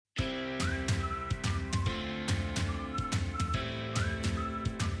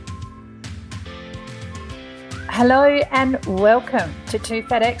Hello and welcome to Two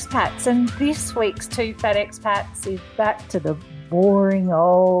Fat Expats. And this week's Two Fat Expats is back to the boring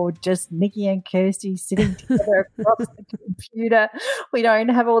old, just Nikki and Kirsty sitting together across the computer. We don't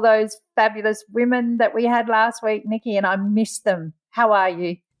have all those fabulous women that we had last week, Nikki, and I miss them. How are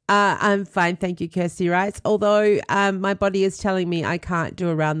you? I'm fine, thank you, Kirsty Wrights. Although my body is telling me I can't do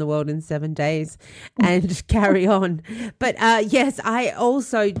around the world in 7 days and carry on. But yes, I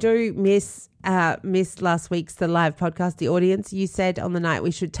also do miss last week's The Live podcast, the audience. You said on the night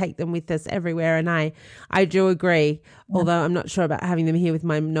we should take them with us everywhere, and I do agree, although I'm not sure about having them here with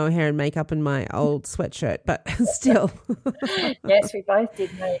my no hair and makeup and my old sweatshirt, but still. Yes, we both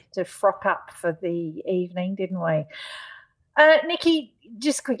did need to frock up for the evening, didn't we? Nikki,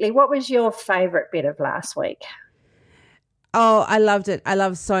 just quickly, what was your favourite bit of last week? Oh, I loved it. I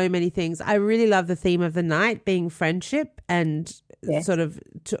love so many things. I really love the theme of the night being friendship and sort of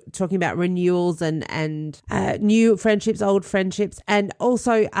talking about renewals and new friendships, old friendships. And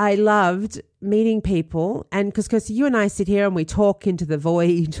also I loved meeting people, and because you and I sit here and we talk into the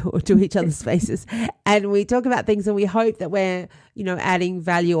void or to each other's faces, and we talk about things and we hope that we're, adding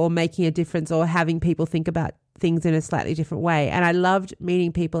value or making a difference or having people think about things in a slightly different way. And I loved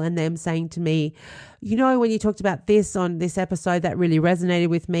meeting people and them saying to me, when you talked about this on this episode, that really resonated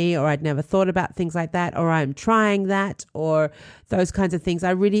with me, or I'd never thought about things like that, or I'm trying that, or those kinds of things.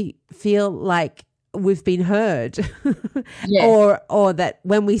 I really feel like we've been heard. Yes. or that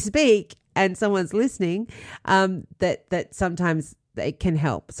when we speak and someone's listening, that sometimes it can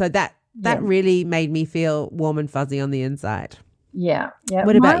help. So that really made me feel warm and fuzzy on the inside. Yeah.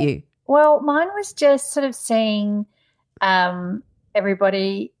 What about you? Well, mine was just sort of seeing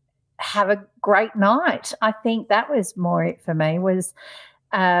everybody have a great night. I think that was more it for me was,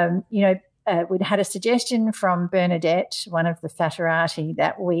 we'd had a suggestion from Bernadette, one of the Fatterati,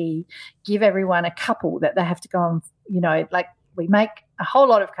 that we give everyone a couple that they have to go and, we make a whole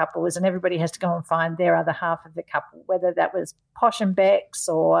lot of couples and everybody has to go and find their other half of the couple, whether that was Posh and Bex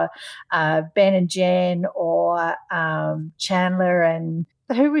or Ben and Jen or Chandler and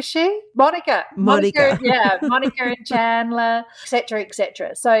who was she? Monica. Yeah, Monica and Chandler, et cetera, et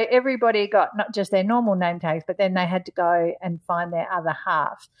cetera. So everybody got not just their normal name tags, but then they had to go and find their other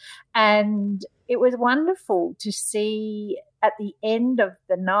half. And it was wonderful to see at the end of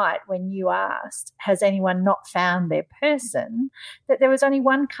the night when you asked, has anyone not found their person, that there was only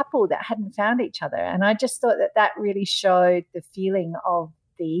one couple that hadn't found each other. And I just thought that really showed the feeling of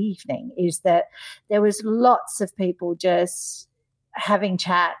the evening, is that there was lots of people just having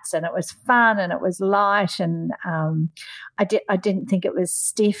chats, and it was fun and it was light, and I didn't think it was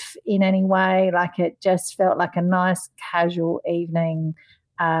stiff in any way. Like, it just felt like a nice casual evening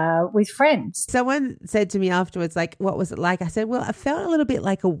with friends. Someone said to me afterwards, like, what was it like? I said, well, I felt a little bit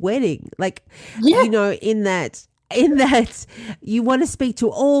like a wedding, like, in that you want to speak to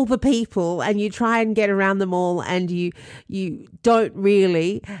all the people and you try and get around them all, and you don't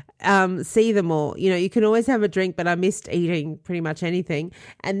really see them all. You can always have a drink, but I missed eating pretty much anything.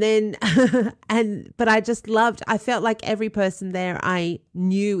 And then, but I felt like every person there I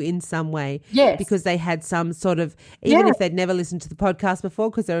knew in some way. Yes. Because they had some sort of, even if they'd never listened to the podcast before,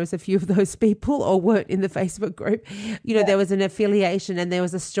 because there was a few of those people, or weren't in the Facebook group, there was an affiliation and there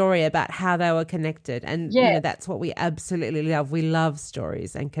was a story about how they were connected. And, that's what we absolutely love. We love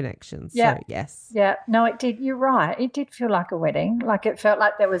stories and connections. Yeah. So, yes. Yeah. No, it did. You're right. It did feel like a wedding. Like, it felt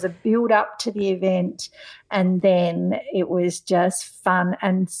like there was a build up to the event, and then it was just fun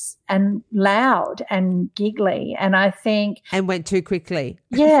and loud and giggly. And I think... And went too quickly.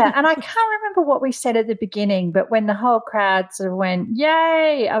 Yeah. And I can't remember what we said at the beginning, but when the whole crowd sort of went,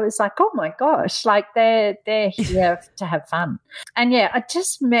 yay, I was like, oh my gosh, like they're here to have fun. And I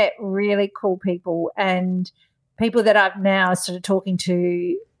just met really cool people, and people that I'm now sort of talking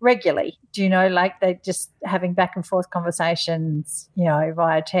to regularly, like they're just having back and forth conversations,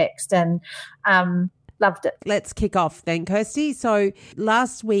 via text, and loved it. Let's kick off then, Kirsty. So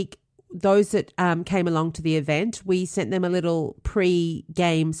last week, those that came along to the event, we sent them a little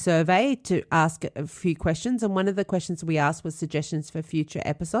pre-game survey to ask a few questions. And one of the questions we asked was suggestions for future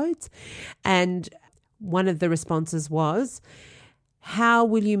episodes. And one of the responses was, how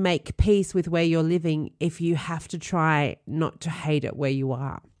will you make peace with where you're living if you have to try not to hate it where you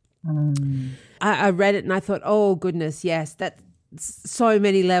are? I read it and I thought, oh, goodness, yes, so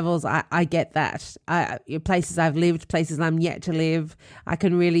many levels. I get that. Places I've lived, places I'm yet to live. I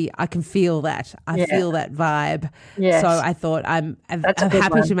can feel that. I feel that vibe. Yes. So I thought I'm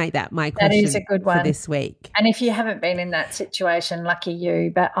happy to make that my question. That is a good one for this week. And if you haven't been in that situation, lucky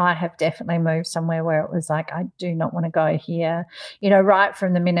you, but I have definitely moved somewhere where it was like, I do not want to go here. You know, right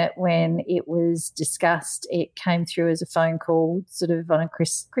from the minute when it was discussed, it came through as a phone call sort of on a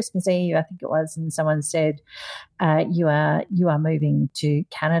Christmas Eve, I think it was, and someone said, you are moving to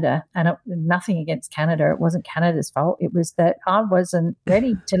Canada. And nothing against Canada. It wasn't Canada's fault. It was that I wasn't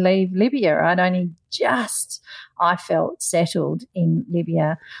ready to leave Libya. I felt settled in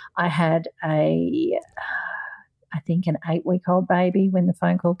Libya. I had I think an 8-week-old baby when the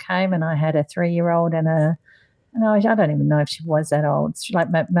phone call came, and I had a 3-year-old and I don't even know if she was that old. It's like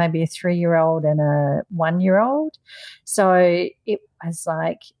maybe a 3-year-old and a 1-year-old. So it was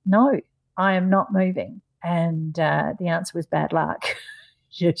like, no, I am not moving. And the answer was bad luck.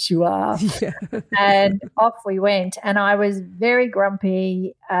 Yes, you are. Yeah. And off we went. And I was very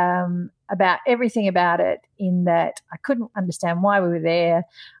grumpy about everything about it, in that I couldn't understand why we were there.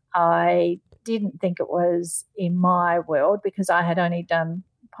 I didn't think it was in my world, because I had only done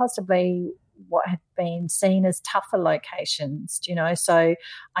possibly what had been seen as tougher locations, you know. So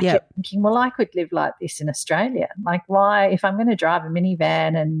I kept thinking, well, I could live like this in Australia. Like, why, if I'm going to drive a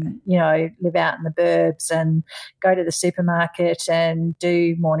minivan and, you know, live out in the burbs and go to the supermarket and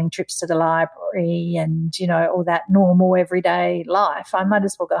do morning trips to the library and, you know, all that normal everyday life, I might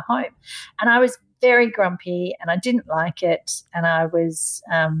as well go home. And I was very grumpy and I didn't like it. And I was,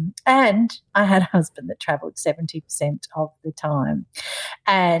 and I had a husband that travelled 70% of the time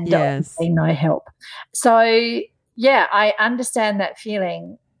and obviously no help. So, yeah, I understand that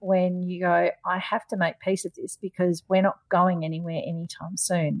feeling when you go, I have to make peace of this because we're not going anywhere anytime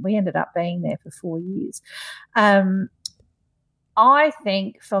soon. We ended up being there for 4 years. I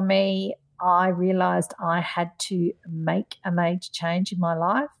think for me, I realised I had to make a major change in my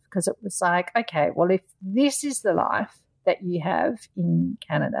life, because it was like, okay, well, if this is the life that you have in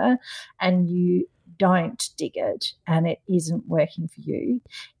Canada and you don't dig it and it isn't working for you,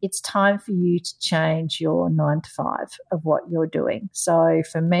 it's time for you to change your 9 to 5 of what you're doing. So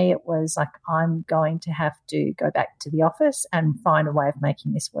for me, it was like, I'm going to have to go back to the office and find a way of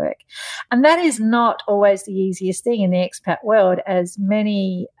making this work. And that is not always the easiest thing in the expat world, as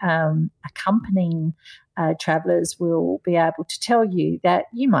many accompanying travellers will be able to tell you that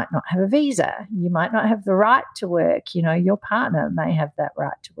you might not have a visa, you might not have the right to work, you know, your partner may have that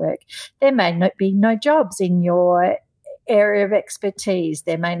right to work. There may not be no jobs in your area of expertise.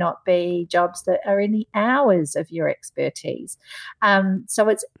 There may not be jobs that are in the hours of your expertise. So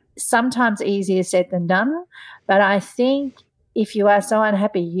it's sometimes easier said than done, but I think if you are so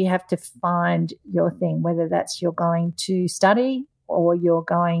unhappy, you have to find your thing, whether that's you're going to study, or you're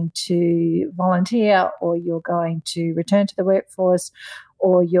going to volunteer, or you're going to return to the workforce,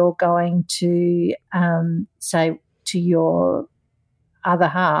 or you're going to say to your other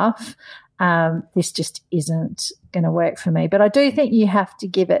half, this just isn't going to work for me. But I do think you have to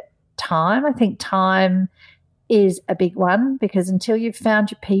give it time. I think time is a big one, because until you've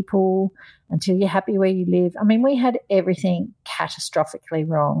found your people, until you're happy where you live. I mean, we had everything catastrophically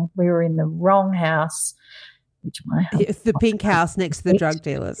wrong. We were in the wrong house. Which my the pink house next to the drug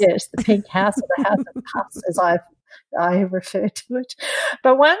dealers. Yes, the pink house, or the house of puffs, as I refer to it.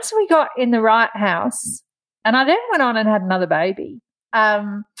 But once we got in the right house, and I then went on and had another baby.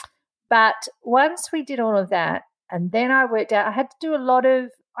 But once we did all of that, and then I worked out, I had to do a lot of,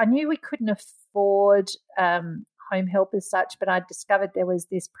 I knew we couldn't afford home help as such, but I discovered there was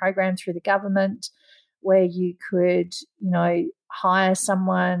this program through the government where you could, you know, hire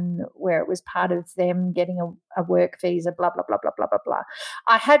someone where it was part of them getting a work visa, blah, blah, blah, blah, blah, blah, blah.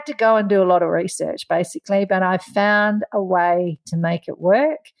 I had to go and do a lot of research basically, but I found a way to make it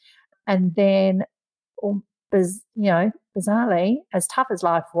work. And then, bizarrely, as tough as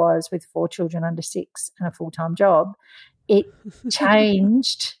life was with 4 children under 6 and a full-time job, it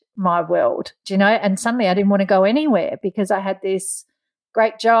changed my world, do you know? And suddenly I didn't want to go anywhere because I had this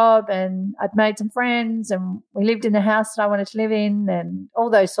great job and I'd made some friends and we lived in the house that I wanted to live in and all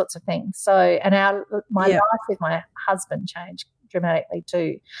those sorts of things. So, and my life with my husband changed dramatically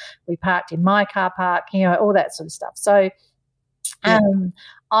too. We parked in my car park, you know, all that sort of stuff. So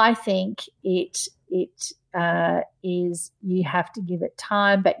I think it is, you have to give it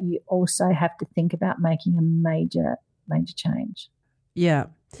time, but you also have to think about making a major change. Yeah.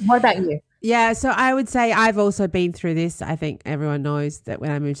 What about you? Yeah, so I would say I've also been through this. I think everyone knows that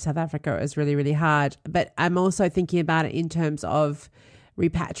when I moved to South Africa, it was really, really hard. But I'm also thinking about it in terms of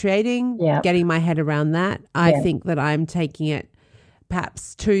repatriating, getting my head around that. I think that I'm taking it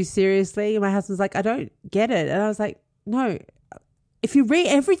perhaps too seriously. And my husband's like, I don't get it. And I was like, no, if you read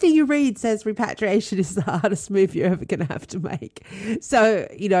everything you read says repatriation is the hardest move you're ever going to have to make. So,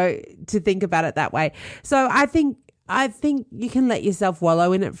 to think about it that way. So I think you can let yourself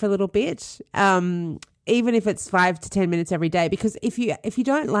wallow in it for a little bit. Even if it's 5 to 10 minutes every day, because if you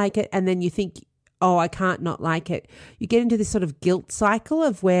don't like it and then you think, oh, I can't not like it, you get into this sort of guilt cycle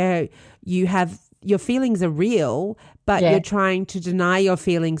of where you have your feelings are real, but you're trying to deny your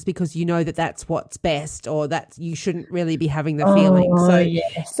feelings because you know that that's what's best, or that you shouldn't really be having the feeling. So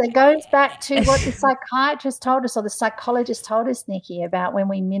yes, it goes back to what the psychiatrist told us, or the psychologist told us, Nikki, about when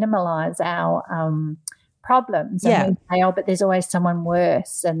we minimize our problems and we say, oh, but there's always someone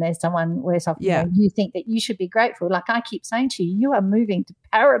worse and there's someone worse off. You think that you should be grateful. Like I keep saying to you, you are moving to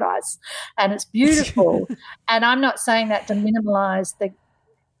paradise and it's beautiful. And I'm not saying that to minimize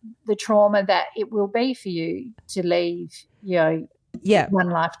the trauma that it will be for you to leave, one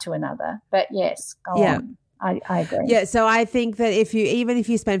life to another. But yes, go on. I agree. Yeah, so I think that even if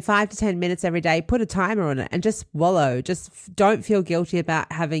you spend 5 to 10 minutes every day, put a timer on it and just wallow. Just don't feel guilty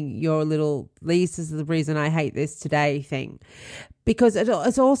about having your little, this is the reason I hate this today thing. Because it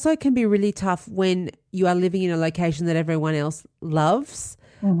also can be really tough when you are living in a location that everyone else loves,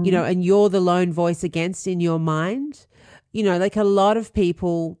 and you're the lone voice against in your mind. Like a lot of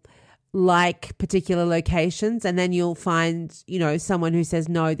people like particular locations, and then you'll find, someone who says,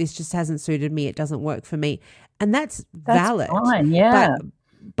 no, this just hasn't suited me. It doesn't work for me. And that's valid. Fine, yeah.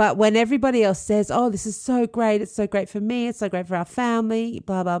 But when everybody else says, oh, this is so great, it's so great for me, it's so great for our family,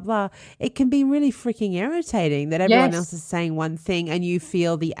 blah, blah, blah, it can be really freaking irritating that everyone else is saying one thing and you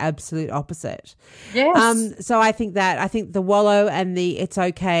feel the absolute opposite. Yes. So I think the wallow and the it's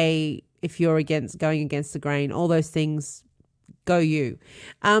okay if you're going against the grain, all those things, go you.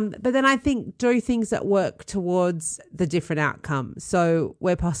 But then I think do things that work towards the different outcome. So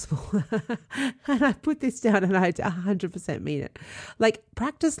where possible, and I put this down and I 100% mean it, like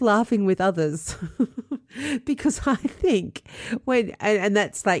practice laughing with others because I think and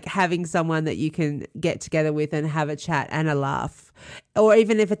that's like having someone that you can get together with and have a chat and a laugh, or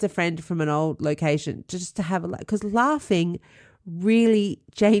even if it's a friend from an old location, just to have a laugh, because laughing really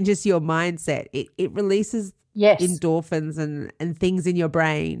changes your mindset. It releases endorphins and things in your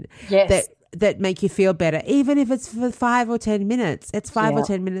brain that make you feel better, even if it's for 5 or 10 minutes. It's 5 or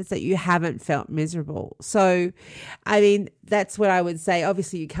 10 minutes that you haven't felt miserable. So, I mean, that's what I would say.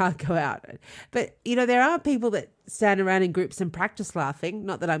 Obviously, you can't go out. But, there are people that stand around in groups and practice laughing.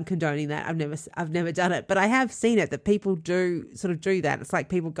 Not that I'm condoning that. I've never done it. But I have seen it, that people do sort of do that. It's like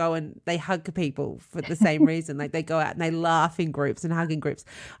people go and they hug people for the same reason. Like they go out and they laugh in groups and hug in groups.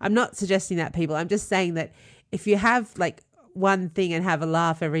 I'm not suggesting that, people. I'm just saying that if you have like one thing and have a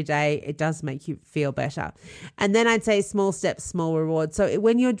laugh every day, it does make you feel better. And then I'd say small steps, small rewards. So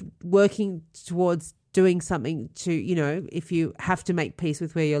when you're working towards doing something to, if you have to make peace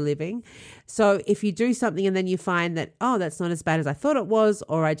with where you're living. So if you do something and then you find that, oh, that's not as bad as I thought it was,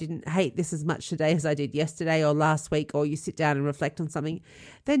 or I didn't hate this as much today as I did yesterday or last week, or you sit down and reflect on something,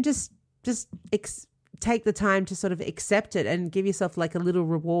 then just take the time to sort of accept it and give yourself like a little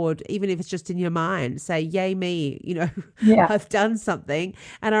reward, even if it's just in your mind. Say, yay me, I've done something.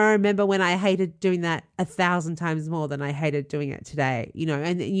 And I remember when I hated doing that 1,000 times more than I hated doing it today,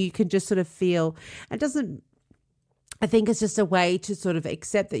 and you can just sort of feel, I think it's just a way to sort of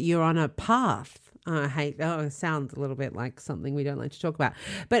accept that you're on a path. It sounds a little bit like something we don't like to talk about,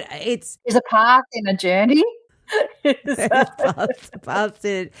 but is a path in a journey.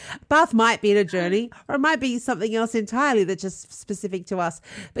 Path might be in a journey, or it might be something else entirely that's just specific to us.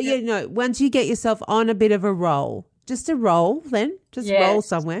 But once you get yourself on a bit of a roll, roll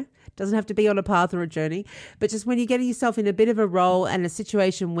somewhere. Doesn't have to be on a path or a journey, but just when you get yourself in a bit of a roll and a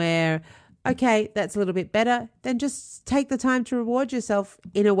situation where, okay, that's a little bit better, then just take the time to reward yourself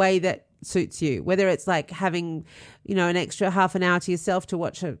in a way that suits you. Whether it's like having, an extra half an hour to yourself to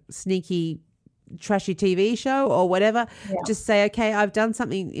watch a sneaky trashy TV show or whatever, just say, okay, I've done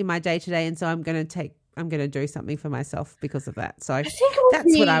something in my day today, and so I'm going to do something for myself because of that. So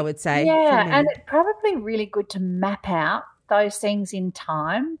that's what I would say. Yeah, and it's probably really good to map out those things in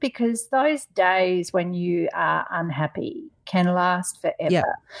time, because those days when you are unhappy can last forever. Yeah.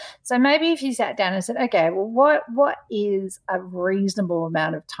 So maybe if you sat down and said, okay, well, what is a reasonable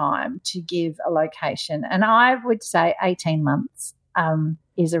amount of time to give a location? And I would say 18 months.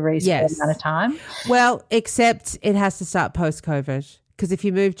 Is a reasonable amount of time. Well, except it has to start post-COVID, because if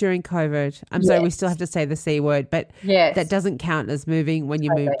you move during COVID, I'm sorry, we still have to say the C word, but that doesn't count as moving when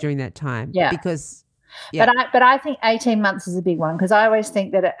you move during that time. Yeah. Because But I think 18 months is a big one, because I always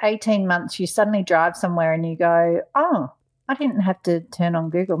think that at 18 months you suddenly drive somewhere and you go, oh, I didn't have to turn on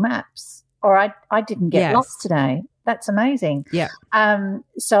Google Maps, or I didn't get lost today. That's amazing. Yeah.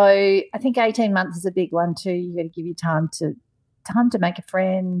 So I think 18 months is a big one too. You got to give you time to make a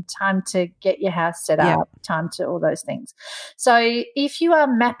friend, time to get your house set up, time to all those things. So if you are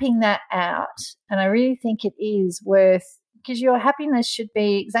mapping that out, and I really think it is worth, because your happiness should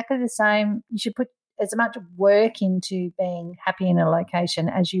be exactly the same. You should put as much work into being happy in a location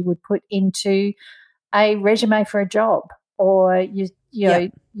as you would put into a resume for a job, or you know,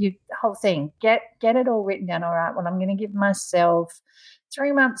 your whole thing. Get it all written down. All right, well, I'm going to give myself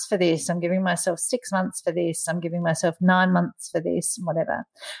 3 months for this. I'm giving myself 6 months for this. I'm giving myself 9 months for this, whatever.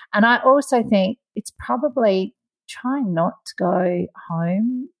 And I also think it's probably trying not to go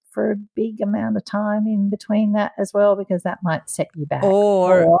home for a big amount of time in between that as well, because that might set you back.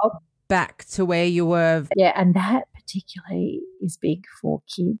 Or back to where you were. Yeah, and that particularly is big for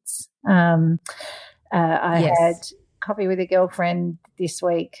kids. I had coffee with a girlfriend this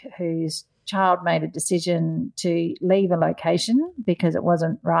week whose child made a decision to leave a location because it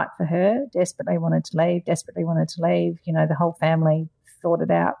wasn't right for her, desperately wanted to leave. You know, the whole family thought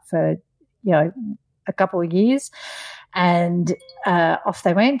it out for, you know, a couple of years, and off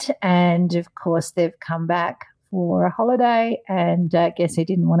they went. And, of course, they've come back for a holiday, and guess who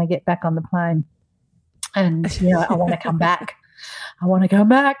didn't want to get back on the plane? And, you know, I want to come back.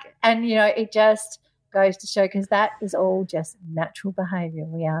 And, you know, it just goes to show, because that is all just natural behaviour.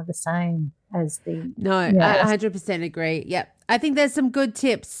 We are the same as the... No, I 100% agree. Yep. I think there's some good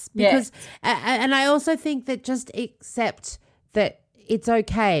tips because, and I also think that just accept that it's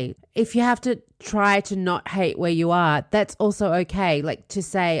okay. If you have to try to not hate where you are, that's also okay. Like to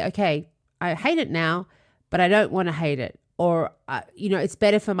say, okay, I hate it now, but I don't want to hate it. Or, you know, it's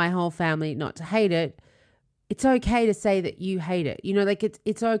better for my whole family not to hate it. It's okay to say that you hate it. You know, like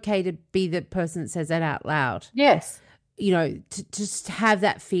it's okay to be the person that says that out loud. Yes. You know, to just have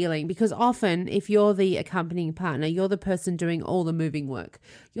that feeling, because often if you're the accompanying partner, you're the person doing all the moving work.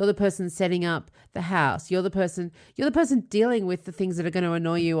 You're the person setting up the house. You're the person dealing with the things that are going to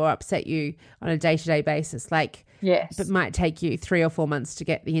annoy you or upset you on a day-to-day basis. Like, yes, it might take you 3 or 4 months to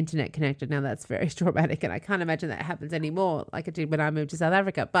get the internet connected. Now that's very traumatic, and I can't imagine that happens anymore like it did when I moved to South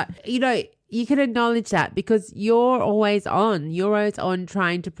Africa. But, you know, you can acknowledge that because you're always on. You're always on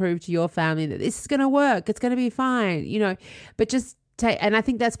trying to prove to your family that this is going to work. It's going to be fine, you know. But just take, and I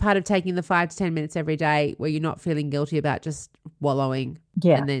think that's part of taking the 5 to 10 minutes every day where you're not feeling guilty about just wallowing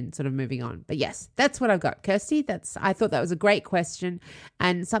and then sort of moving on. But yes, that's what I've got, Kirsty. I thought that was a great question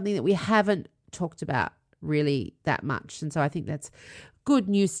and something that we haven't talked about really that much. And so I think that's good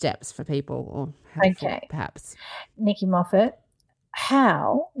new steps for people, or helpful, perhaps. Nikki Moffat,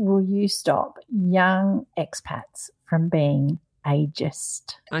 how will you stop young expats from being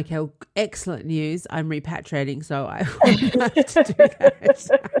ageist? Okay, well, excellent news. I'm repatriating, so I won't have to do that.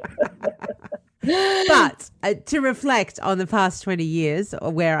 But to reflect on the past 20 years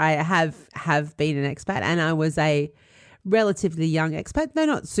where I have been an expat, and I was a relatively young expat, though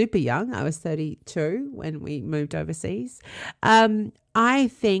not super young. I was 32 when we moved overseas. I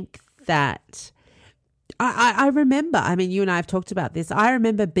think that I remember, I mean, you and I have talked about this. I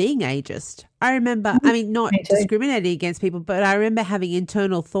remember being ageist. I remember, I mean, not discriminating against people, but I remember having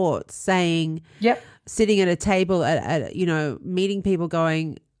internal thoughts saying, sitting at a table at you know, meeting people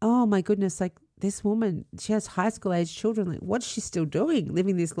going, oh my goodness, like this woman, she has high school age children. Like, what's she still doing,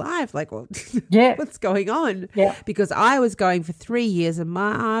 living this life? Like, well, what's going on? Yeah. Because I was going for 3 years and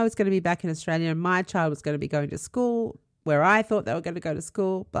I was going to be back in Australia and my child was going to be going to school where I thought they were going to go to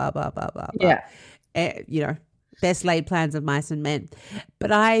school, blah, blah, blah, blah, blah. Yeah. You know, best laid plans of mice and men.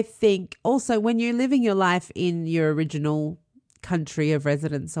 But I think also when you're living your life in your original country of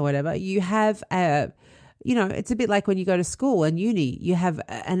residence or whatever, you have you know, it's a bit like when you go to school and uni, you have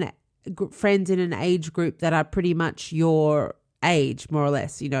friends in an age group that are pretty much your age, more or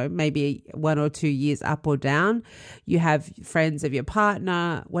less, you know, maybe 1 or 2 years up or down. You have friends of your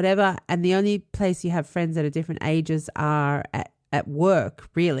partner, whatever. And the only place you have friends that are different ages are at work,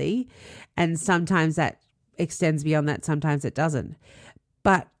 really. And sometimes that extends beyond that, sometimes it doesn't.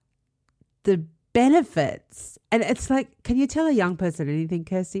 But the benefits, and it's like, can you tell a young person anything,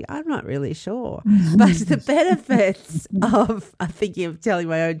 Kirsty? I'm not really sure. But the benefits of, I'm thinking of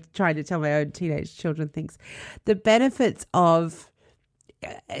trying to tell my own teenage children things. The benefits of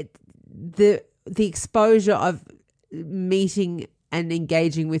the exposure of meeting and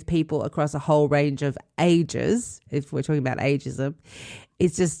engaging with people across a whole range of ages, if we're talking about ageism,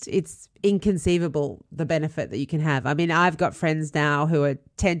 it's inconceivable, the benefit that you can have. I mean, I've got friends now who are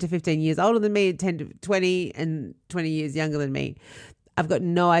 10 to 15 years older than me, 10 to 20 and 20 years younger than me. I've got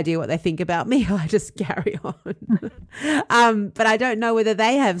no idea what they think about me. I just carry on. But I don't know whether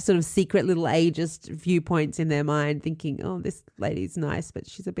they have sort of secret little ageist viewpoints in their mind thinking, oh, this lady's nice, but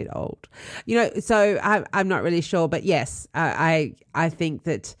she's a bit old. So I'm not really sure. But yes, I think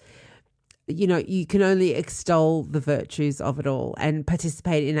that, you can only extol the virtues of it all and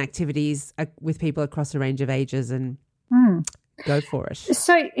participate in activities with people across a range of ages and go for it.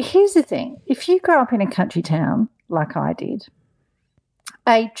 So here's the thing. If you grow up in a country town like I did,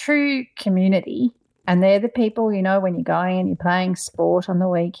 a true community, and they're the people, when you're going and you're playing sport on the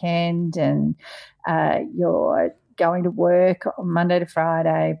weekend and you're going to work on Monday to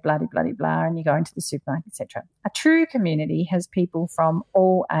Friday, bloody, bloody, blah, and you're going to the supermarket, etc. A true community has people from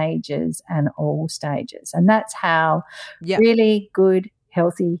all ages and all stages, and that's how really good,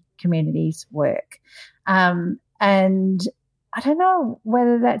 healthy communities work. And I don't know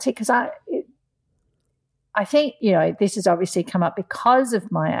whether that's it, because I think, this has obviously come up because of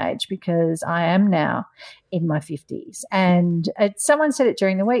my age, because I am now in my 50s. And someone said it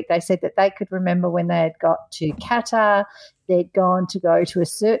during the week. They said that they could remember when they had got to Qatar, they'd gone to go to a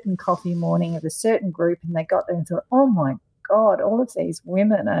certain coffee morning of a certain group, and they got there and thought, oh, my God, all of these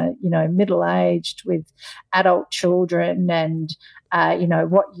women are, middle-aged with adult children and,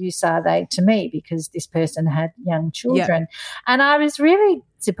 what use are they to me, because this person had young children. Yep. And I was really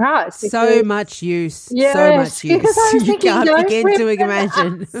surprised. So much use. Yes, so much use. You can't begin to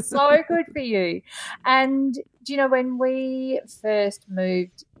imagine. So good for you. And, when we first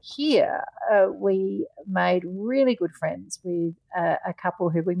moved here, we made really good friends with a couple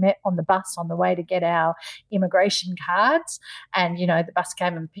who we met on the bus on the way to get our immigration cards. And, the bus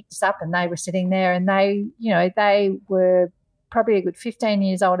came and picked us up, and they were sitting there, and they were probably a good 15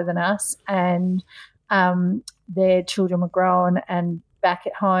 years older than us, and their children were grown and back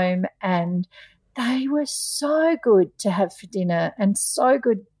at home, and they were so good to have for dinner and so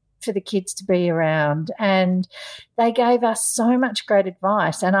good for the kids to be around, and they gave us so much great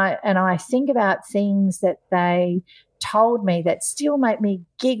advice. And I think about things that they told me that still make me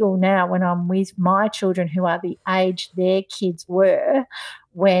giggle now when I'm with my children, who are the age their kids were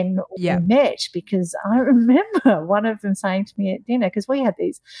when we met, because I remember one of them saying to me at dinner, because we had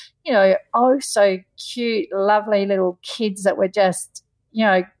these, so cute, lovely little kids that were just,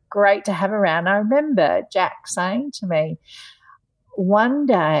 great to have around. I remember Jack saying to me, one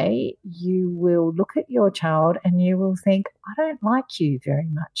day you will look at your child and you will think, I don't like you very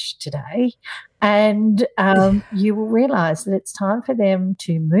much today. And you will realise that it's time for them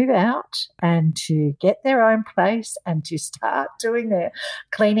to move out and to get their own place and to start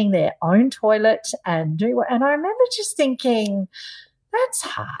cleaning their own toilet and and I remember just thinking, that's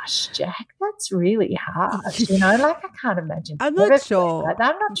harsh, Jack. That's really harsh. I can't imagine. I'm not sure.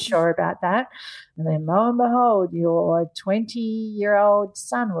 I'm not sure about that. And then lo and behold, your 20-year-old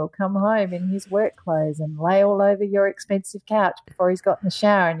son will come home in his work clothes and lay all over your expensive couch before he's got in the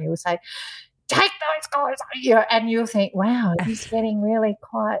shower, and you will say, take those clothes off. And you'll think, wow, it's getting really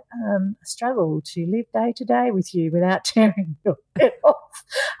quite a struggle to live day to day with you without tearing your head off.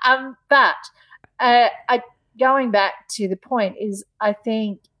 Going back to the point is, I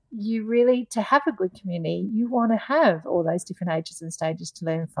think you really, to have a good community, you want to have all those different ages and stages to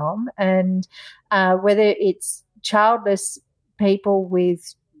learn from. And whether it's childless people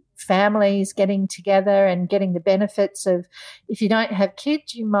with families getting together and getting the benefits of, if you don't have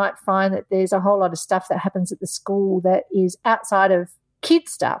kids, you might find that there's a whole lot of stuff that happens at the school that is outside of kid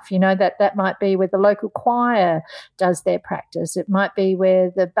stuff, that might be where the local choir does their practice. It might be where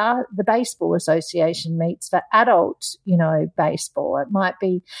the baseball association meets for adult, baseball. It might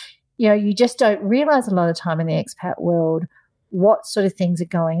be, you just don't realise a lot of the time in the expat world what sort of things are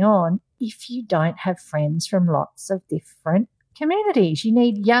going on if you don't have friends from lots of different communities. You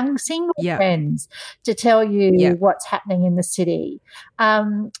need young single friends to tell you what's happening in the city.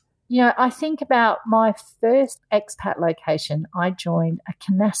 I think about my first expat location. I joined a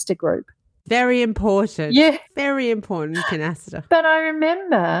canasta group. Very important. Yeah. Very important, canasta. But I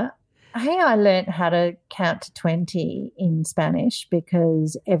remember, I learned how to count to 20 in Spanish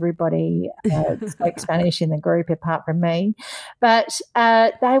because everybody spoke Spanish in the group apart from me. But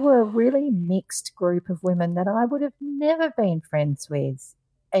they were a really mixed group of women that I would have never been friends with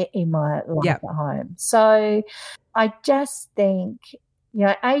in my life at home. So I just think,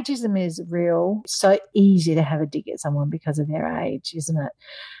 ageism is real. It's so easy to have a dig at someone because of their age, isn't it?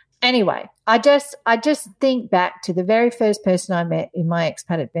 Anyway, I just think back to the very first person I met in my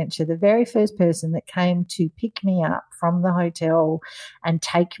expat adventure, the very first person that came to pick me up from the hotel and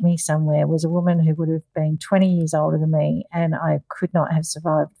take me somewhere was a woman who would have been 20 years older than me, and I could not have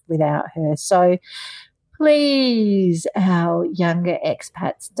survived without her. So please, our younger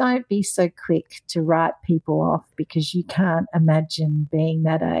expats, don't be so quick to write people off because you can't imagine being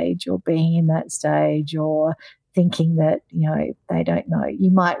that age or being in that stage or thinking that, they don't know.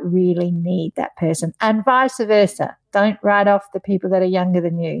 You might really need that person, and vice versa. Don't write off the people that are younger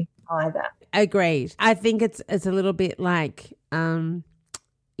than you either. Agreed. I think it's a little bit like,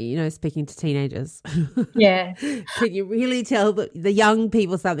 speaking to teenagers. Yeah. Can you really tell the young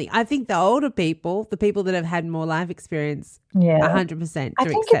people something? I think the older people, the people that have had more life experience, 100% I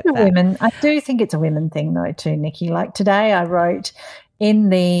think it's women. I do think it's a women thing though too, Nikki. Like today I wrote in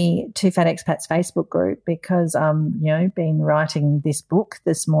the Two Fat Expats Facebook group because been writing this book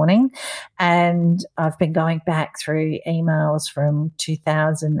this morning, and I've been going back through emails from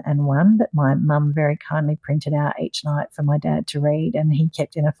 2001 that my mum very kindly printed out each night for my dad to read, and he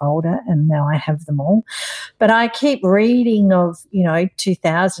kept in a folder, and now I have them all. But I keep reading of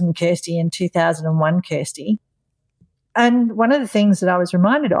 2000 Kirsty and 2001 Kirsty. And one of the things that I was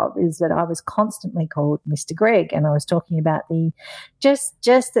reminded of is that I was constantly called Mr. Greg, and I was talking about just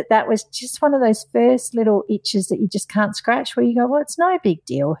that was just one of those first little itches that you just can't scratch, where you go, well, it's no big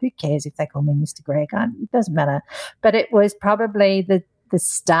deal. Who cares if they call me Mr. Greg? It doesn't matter. But it was probably the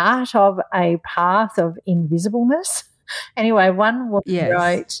start of a path of invisibleness. Anyway, one woman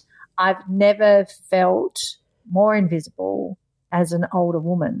wrote, I've never felt more invisible as an older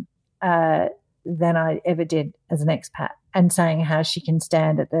woman than I ever did as an expat, and saying how she can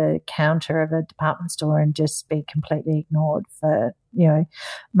stand at the counter of a department store and just be completely ignored for,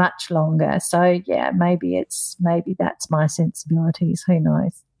 much longer. So, yeah, maybe that's my sensibilities. Who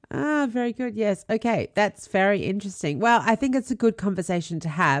knows? Ah, very good. Yes. Okay. That's very interesting. Well, I think it's a good conversation to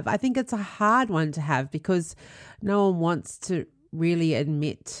have. I think it's a hard one to have because no one wants to really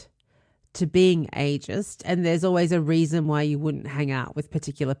admit to being ageist, and there's always a reason why you wouldn't hang out with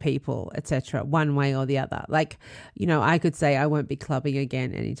particular people, etc., one way or the other. Like, I could say I won't be clubbing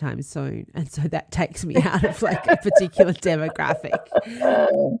again anytime soon, and so that takes me out of like a particular demographic.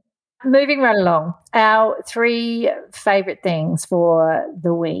 Moving right along, our 3 favourite things for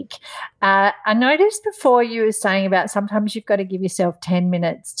the week. I noticed before you were saying about sometimes you've got to give yourself 10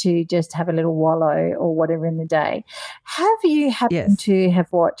 minutes to just have a little wallow or whatever in the day. Have you happened to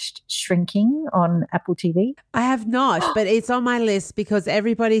have watched Shrinking on Apple TV? I have not, but it's on my list because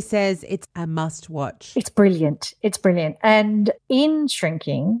everybody says it's a must watch. It's brilliant. It's brilliant. And in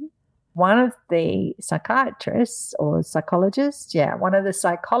Shrinking, one of the psychiatrists or psychologists, one of the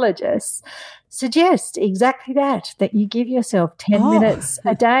psychologists suggests exactly that you give yourself 10 minutes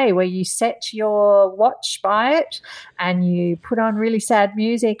a day where you set your watch by it and you put on really sad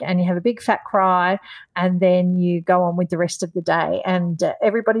music and you have a big fat cry and then you go on with the rest of the day. And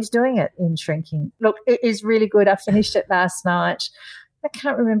everybody's doing it in Shrinking. Look, it is really good. I finished it last night. I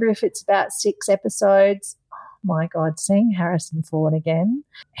can't remember if it's about 6 episodes. My God, seeing Harrison Ford again.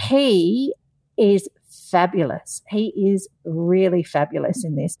 He is fabulous. He is really fabulous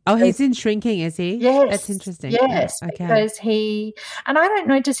in this. Oh, he's in Shrinking, is he? Yes. That's interesting. Yes, okay. Because and I don't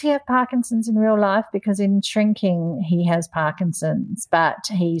know, does he have Parkinson's in real life? Because in Shrinking he has Parkinson's, but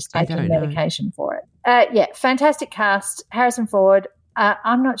he's taking medication for it. Fantastic cast. Harrison Ford.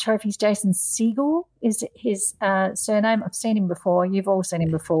 I'm not sure if he's Jason Segel is his surname. I've seen him before. You've all seen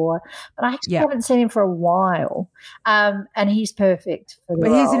him before. But I actually haven't seen him for a while. And he's perfect for the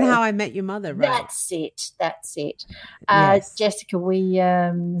role. He's in How I Met Your Mother, right? That's it. Yes. Jessica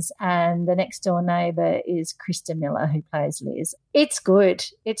Williams, and the next door neighbour is Krista Miller, who plays Liz. It's good.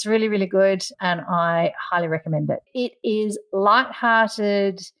 It's really, really good, and I highly recommend it. It is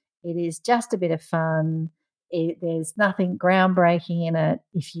lighthearted. It is just a bit of fun. There's nothing groundbreaking in it.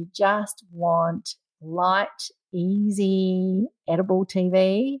 If you just want light, easy, edible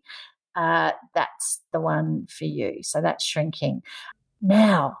TV, that's the one for you. So that's Shrinking.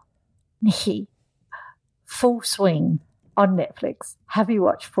 Now, Nikki, Full Swing on Netflix. Have you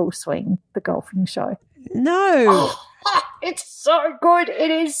watched Full Swing, the golfing show? No. It's so good. It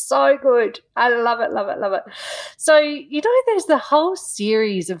is so good. I love it, love it, love it. So, there's the whole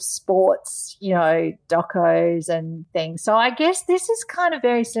series of sports, docos and things. So I guess this is kind of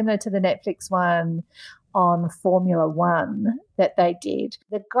very similar to the Netflix one on Formula One that they did.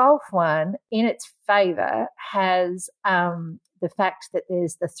 The golf one, in its favour, has the fact that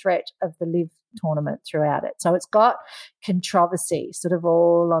there's the threat of the LIV tournament throughout it. So it's got controversy sort of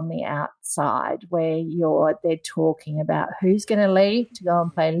all on the outside where they're talking about who's going to leave to go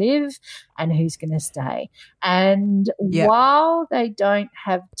and play LIV and who's going to stay. And while they don't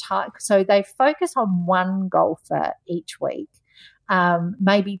have time, so they focus on one golfer each week.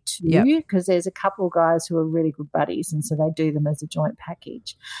 maybe two, because there's a couple of guys who are really good buddies, and so they do them as a joint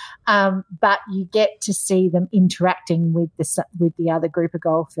package. But you get to see them interacting with the other group of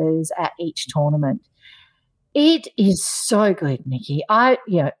golfers at each tournament. It is so good, Nikki. I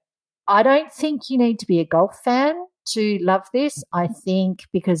don't think you need to be a golf fan to love this. I think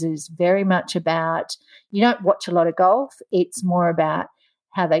because it's very much about, you don't watch a lot of golf. It's more about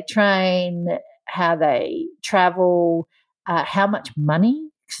how they train, how they travel, how much money,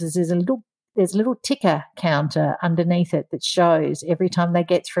 because there's a little ticker counter underneath it that shows every time they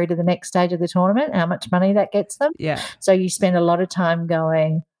get through to the next stage of the tournament how much money that gets them. Yeah. So you spend a lot of time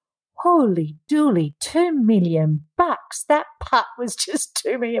going, holy dooly, $2 million. That putt was just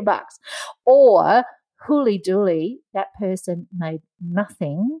 $2 million. Or holy dooly, that person made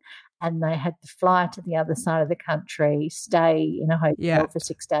nothing and they had to fly to the other side of the country, stay in a hotel for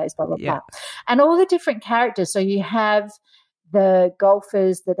 6 days, blah, blah, blah. And all the different characters. So you have the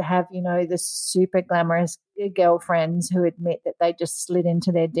golfers that have, the super glamorous girlfriends who admit that they just slid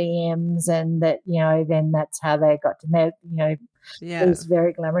into their DMs and that, then that's how they got to know, these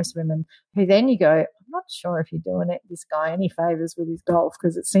very glamorous women who then you go, I'm not sure if you're doing this guy any favours with his golf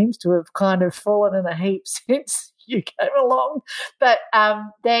because it seems to have kind of fallen in a heap since you came along. But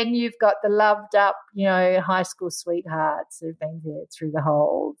then you've got the loved up, high school sweethearts who've been there through the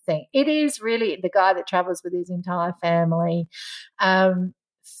whole thing. It is really the guy that travels with his entire family.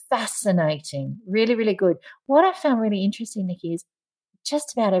 Fascinating, really, really good. What I found really interesting, Nikki, is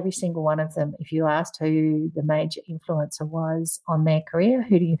just about every single one of them, if you asked who the major influencer was on their career,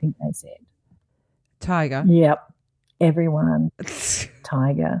 who do you think they said? Tiger. Yep, everyone.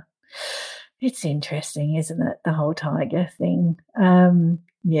 Tiger. It's interesting, isn't it, the whole Tiger thing? I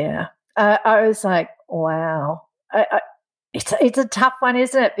was like, wow. It's a tough one,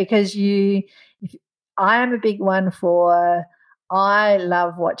 isn't it? Because I am a big one for, I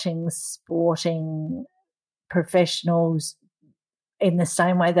love watching sporting professionals in the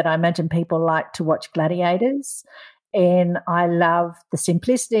same way that I imagine people like to watch gladiators. And I love the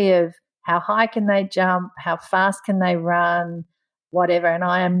simplicity of how high can they jump, how fast can they run, whatever. And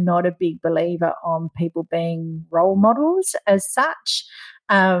I am not a big believer on people being role models as such.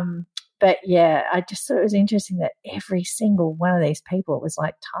 But, I just thought it was interesting that every single one of these people was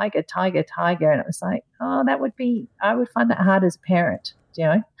like Tiger, Tiger, Tiger. And it was like, I would find that hard as a parent,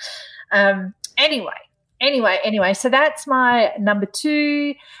 Anyway, so that's my number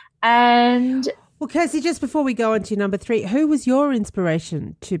 2. And well, Kirsty, just before we go on to number 3, who was your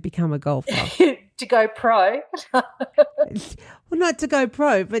inspiration to become a golfer? To go pro. Well, not to go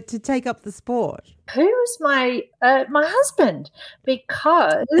pro, but to take up the sport. Who was my husband?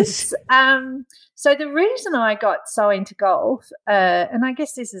 Because so the reason I got so into golf, and I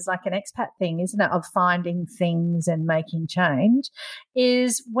guess this is like an expat thing, isn't it, of finding things and making change,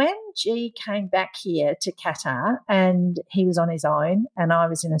 is when G came back here to Qatar and he was on his own and I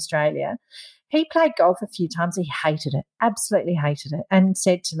was in Australia. He played golf a few times. He hated it, absolutely hated it, and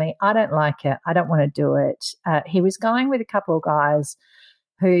said to me, I don't like it. I don't want to do it. He was going with a couple of guys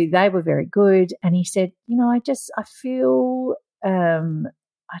who they were very good. And he said, I feel,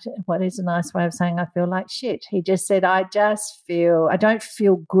 what is a nice way of saying I feel like shit? He just said, I don't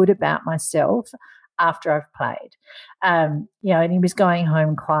feel good about myself after I've played. And he was going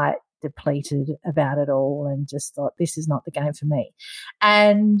home quite depleted about it all and just thought, this is not the game for me.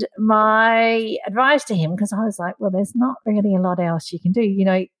 And my advice to him, because I was like, well, there's not really a lot else you can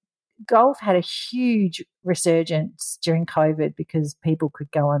do. Golf had a huge resurgence during COVID because people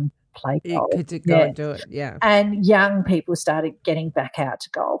could go and play golf. You could go and do it, yeah. And young people started getting back out to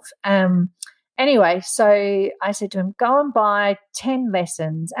golf. Anyway, so I said to him, go and buy 10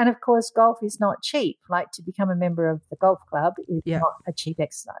 lessons. And, of course, golf is not cheap. Like, to become a member of the golf club is not a cheap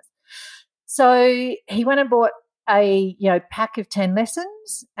exercise. So he went and bought a pack of 10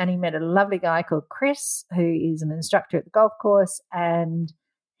 lessons, and he met a lovely guy called Chris, who is an instructor at the golf course, and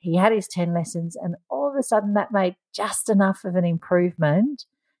he had his 10 lessons, and all of a sudden that made just enough of an improvement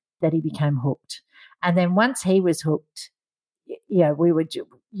that he became hooked. And then once he was hooked, we would,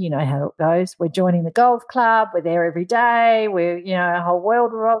 how it goes. We're joining the golf club. We're there every day. We're, our whole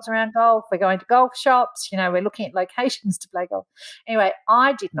world revolves around golf. We're going to golf shops. We're looking at locations to play golf. Anyway,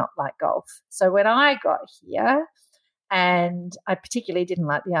 I did not like golf. So when I got here, and I particularly didn't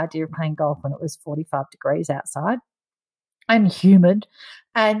like the idea of playing golf when it was 45 degrees outside and humid.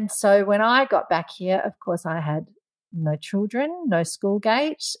 And so when I got back here, of course, I had no children, no school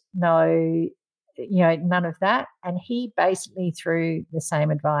gate, no none of that. And he basically threw the same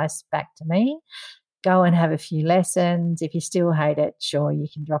advice back to me. go and have a few lessons. If you still hate it, sure, you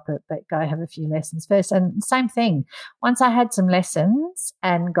can drop it, but go have a few lessons first. And same thing. Once I had some lessons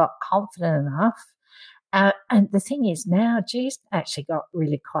and got confident enough, and the thing is now, G's actually got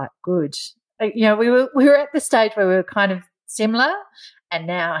really quite good. You know, we were at the stage where we were kind of similar, and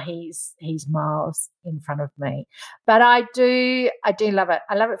now he's miles in front of me. But I do love it.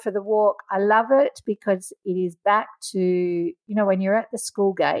 I love it for the walk. I love it because it is back to, you know, when you're at the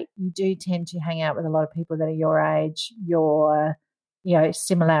school gate, you do tend to hang out with a lot of people that are your age, your, you know,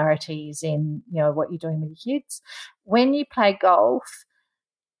 similarities in, you know, what you're doing with your kids. When you play golf,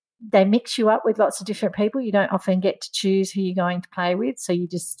 they mix you up with lots of different people. You don't often get to choose who you're going to play with, so you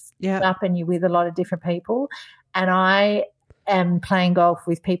just up and you're with a lot of different people. And I am playing golf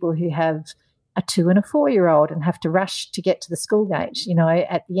with people who have a 2 and a 4-year-old and have to rush to get to the school gate, you know,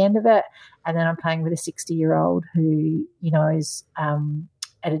 at the end of it. And then I'm playing with a 60-year-old who, you know, is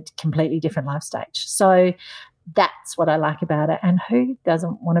at a completely different life stage. So that's what I like about it. And who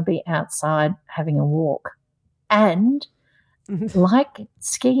doesn't want to be outside having a walk? And like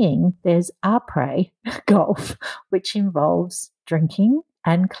skiing, there's après golf, which involves drinking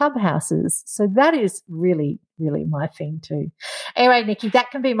and clubhouses. So that is really, really my thing too. Anyway, Nikki,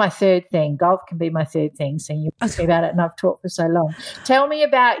 that can be my third thing. Golf can be my third thing. So you asked me about it and I've talked for so long. Tell me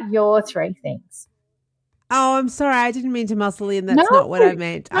about your 3 things. Oh, I'm sorry. I didn't mean to muscle in. That's not what I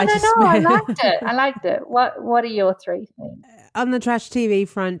meant. I liked it. I liked it. What are your 3 things? On the trash TV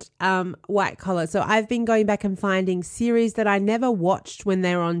front, White Collar. So I've been going back and finding series that I never watched when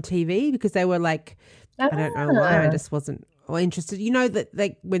they were on TV because they were like, I don't know why, I just wasn't interested. You know that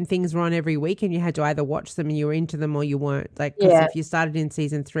like when things were on every week and you had to either watch them and you were into them or you weren't. Like, because if you started in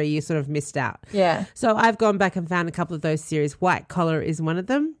season 3, you sort of missed out. Yeah. So I've gone back and found a couple of those series. White Collar is one of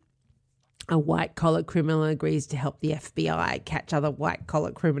them. A white-collar criminal agrees to help the FBI catch other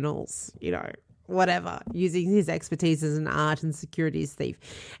white-collar criminals, you know, whatever, using his expertise as an art and securities thief.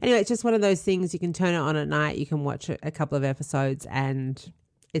 Anyway, it's just one of those things. You can turn it on at night. You can watch a couple of episodes and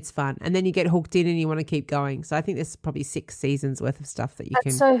it's fun. And then you get hooked in and you want to keep going. So I think there's probably 6 seasons worth of stuff that you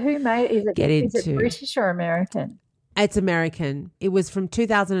can So who made is it? Get is into. It British or American? It's American. It was from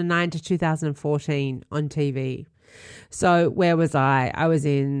 2009 to 2014 on TV. So where was I? I was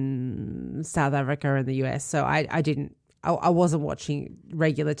in South Africa and the US. So I wasn't watching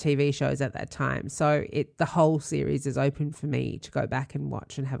regular TV shows at that time. So the whole series is open for me to go back and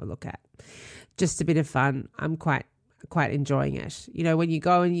watch and have a look at. Just a bit of fun. I'm quite enjoying it. You know, when you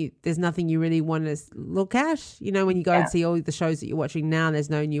go and there's nothing you really want to look at. You know, when you go and see all the shows that you're watching now and there's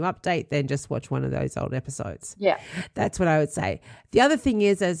no new update, then just watch one of those old episodes. Yeah. That's what I would say. The other thing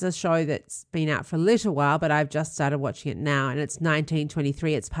is there's a show that's been out for a little while, but I've just started watching it now, and it's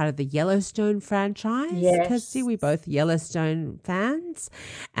 1923. It's part of the Yellowstone franchise. Yes. Kirsty, we both Yellowstone fans.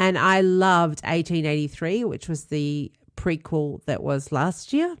 And I loved 1883, which was the prequel that was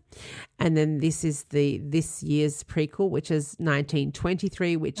last year, and then this is this year's prequel, which is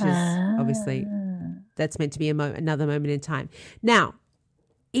 1923, which is obviously that's meant to be another moment in time. Now,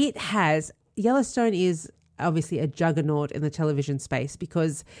 Yellowstone is obviously a juggernaut in the television space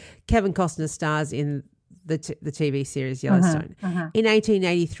because Kevin Costner stars in the TV series Yellowstone. In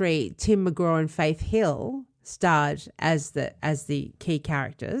 1883, Tim McGraw and Faith Hill starred as the key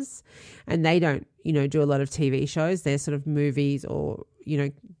characters, and they don't, you know, do a lot of TV shows. They're sort of movies or, you know,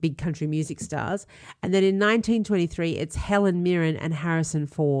 big country music stars. And then in 1923, it's Helen Mirren and Harrison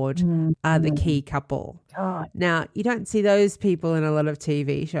Ford are the key couple. God. Now, you don't see those people in a lot of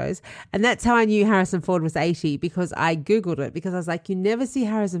TV shows. And that's how I knew Harrison Ford was 80, because I Googled it, because I was like, you never see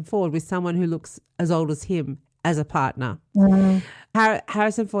Harrison Ford with someone who looks as old as him as a partner.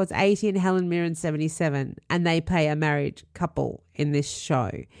 Harrison Ford's 80 and Helen Mirren's 77, and they play a married couple in this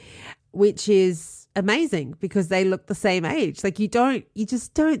show, which is amazing because they look the same age. Like you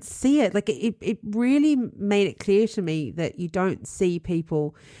just don't see it. Like it really made it clear to me that you don't see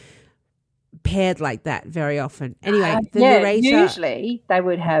people paired like that very often. Anyway, the narrator, usually they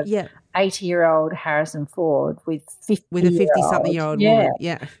would have 80-year-old Harrison Ford with a 50-something-year-old woman.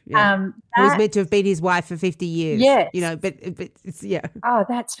 Yeah. Who was meant to have been his wife for 50 years. Yes. You know, but it's Oh,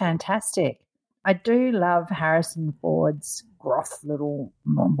 that's fantastic. I do love Harrison Ford's gruff little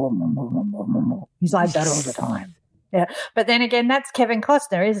he's like that all the time. Yeah. But then again, that's Kevin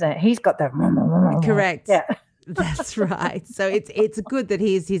Costner, isn't it? He's got the correct. Yeah. That's right. So it's good that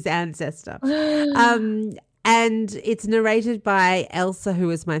he's his ancestor. And it's narrated by Elsa, who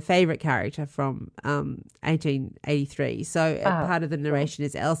is my favourite character from 1883. So part of the narration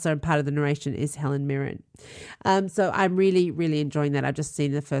is Elsa and part of the narration is Helen Mirren. So I'm really, really enjoying that. I've just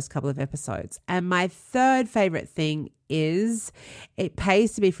seen the first couple of episodes. And my third favourite thing is it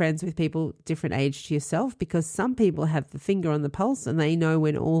pays to be friends with people different age to yourself, because some people have the finger on the pulse and they know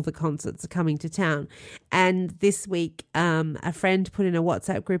when all the concerts are coming to town. And this week, a friend put in a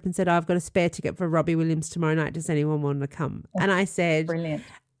WhatsApp group and said, I've got a spare ticket for Robbie Williams tomorrow night. Does anyone want to come? And I said, brilliant.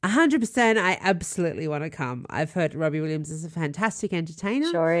 100%, I absolutely want to come. I've heard Robbie Williams is a fantastic entertainer.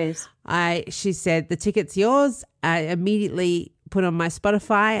 Sure is. She said, the ticket's yours. I immediately put on my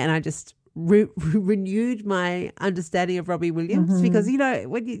Spotify and I just renewed my understanding of Robbie Williams, because, you know,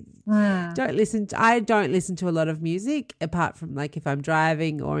 when you I don't listen to a lot of music apart from like if I'm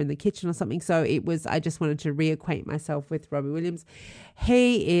driving or in the kitchen or something. So I just wanted to reacquaint myself with Robbie Williams.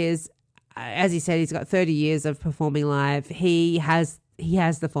 He is, as he said, he's got 30 years of performing live. He has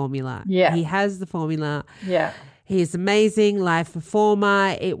the formula. Yeah. He has the formula. Yeah. He's amazing live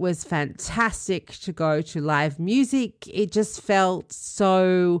performer. It was fantastic to go to live music. It just felt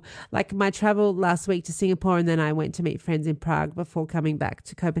so like my travel last week to Singapore, and then I went to meet friends in Prague before coming back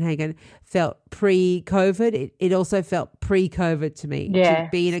to Copenhagen, felt pre-COVID. It also felt pre-COVID to me. Yeah. To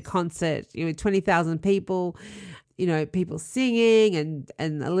be in a concert, 20,000 people, people singing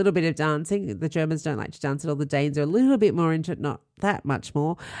and a little bit of dancing. The Germans don't like to dance at all. The Danes are a little bit more into it, not that much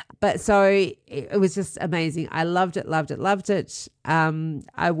more. But so it was just amazing. I loved it.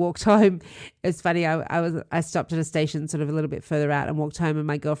 I walked home. It was funny. I stopped at a station sort of a little bit further out and walked home, and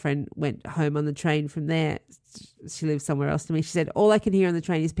my girlfriend went home on the train from there. She lives somewhere else to me. She said, all I can hear on the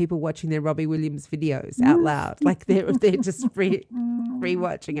train is people watching their Robbie Williams videos out loud. Like they're just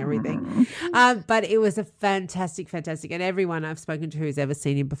re-watching everything. But it was a fantastic. And everyone I've spoken to who's ever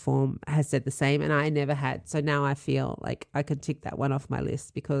seen him perform has said the same. And I never had. So now I feel like I can tick that one off my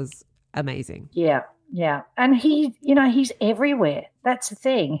list because amazing. Yeah. Yeah. And he's everywhere. That's the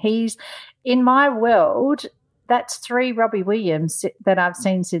thing. He's in my world. That's 3 Robbie Williams that I've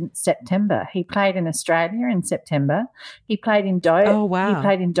seen since September. He played in Australia in September. He played in Doha. Oh, wow. He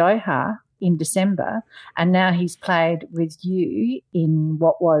played in Doha in December, and now he's played with you in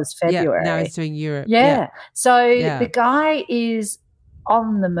what was February. Yeah, now he's doing Europe. Yeah. So the guy is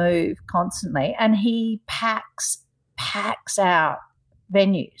on the move constantly, and he packs out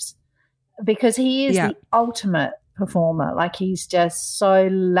venues because he is the ultimate performer. Like he's just so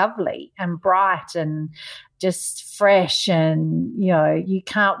lovely and bright and just fresh, and you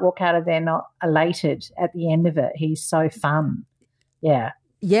can't walk out of there not elated at the end of it. He's so fun. Yeah.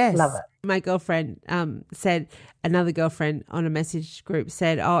 Yes. Love it. My girlfriend said, another girlfriend on a message group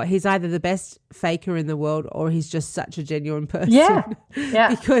said, oh, he's either the best faker in the world or he's just such a genuine person. Yeah.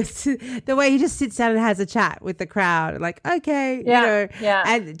 Because the way he just sits down and has a chat with the crowd, like, okay,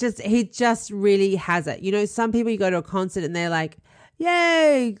 and he just really has it. Some people, you go to a concert and they're like,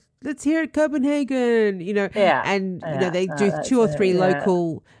 yay, let's hear it, Copenhagen, they do 2 or 3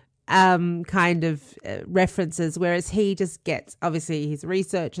 local kind of references, whereas he just gets, obviously his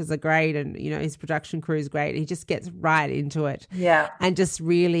researchers are great and his production crew is great. He just gets right into it, and just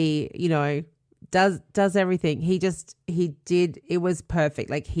really does everything. It was perfect.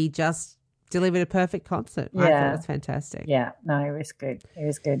 Like he just delivered a perfect concert. I thought it was fantastic. Yeah, no, it was good.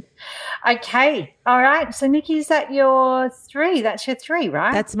 Okay, all right. So Nikki, is that your 3? That's your 3,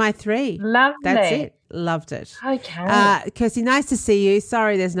 right? That's my 3. Lovely. That's it. Loved it. Okay. Kirsty, nice to see you.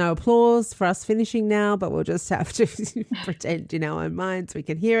 Sorry there's no applause for us finishing now, but we'll just have to pretend in our own minds we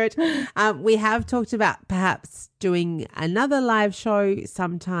can hear it. We have talked about perhaps doing another live show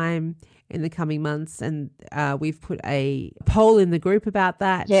sometime in the coming months, and we've put a poll in the group about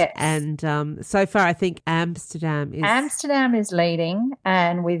that. Yes. And so far I think Amsterdam is leading,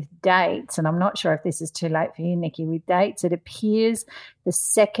 and with dates, and I'm not sure if this is too late for you, Nikki, with dates it appears the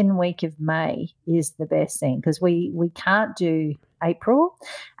second week of May is the best thing, because we can't do April,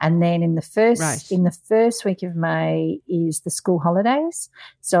 and then in the first week of May is the school holidays,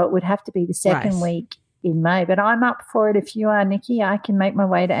 so it would have to be the second week in May. But I'm up for it if you are, Nikki. I can make my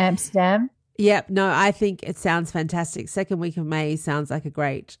way to Amsterdam. Yep. No, I think it sounds fantastic. Second week of May sounds like a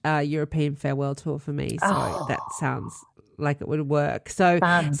great European farewell tour for me. So that sounds like it would work. So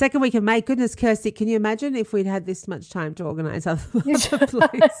second week of May, goodness, Kirsty, can you imagine if we'd had this much time to organise other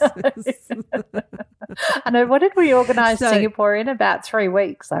places? I know. What did we organise Singapore in? About 3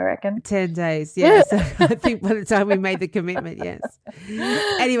 weeks, I reckon. 10 days, yes. So I think by the time we made the commitment, yes.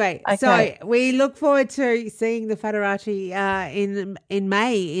 Anyway, so we look forward to seeing the Federati in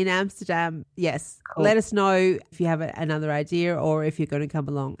May in Amsterdam. Yes. Cool. Let us know if you have another idea or if you're going to come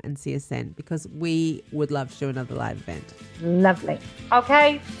along and see us then, because we would love to do another live event. Lovely.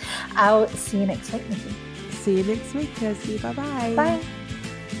 Okay. I'll see you next week, Nikki. See you next week, Kirsty. Bye-bye. Bye.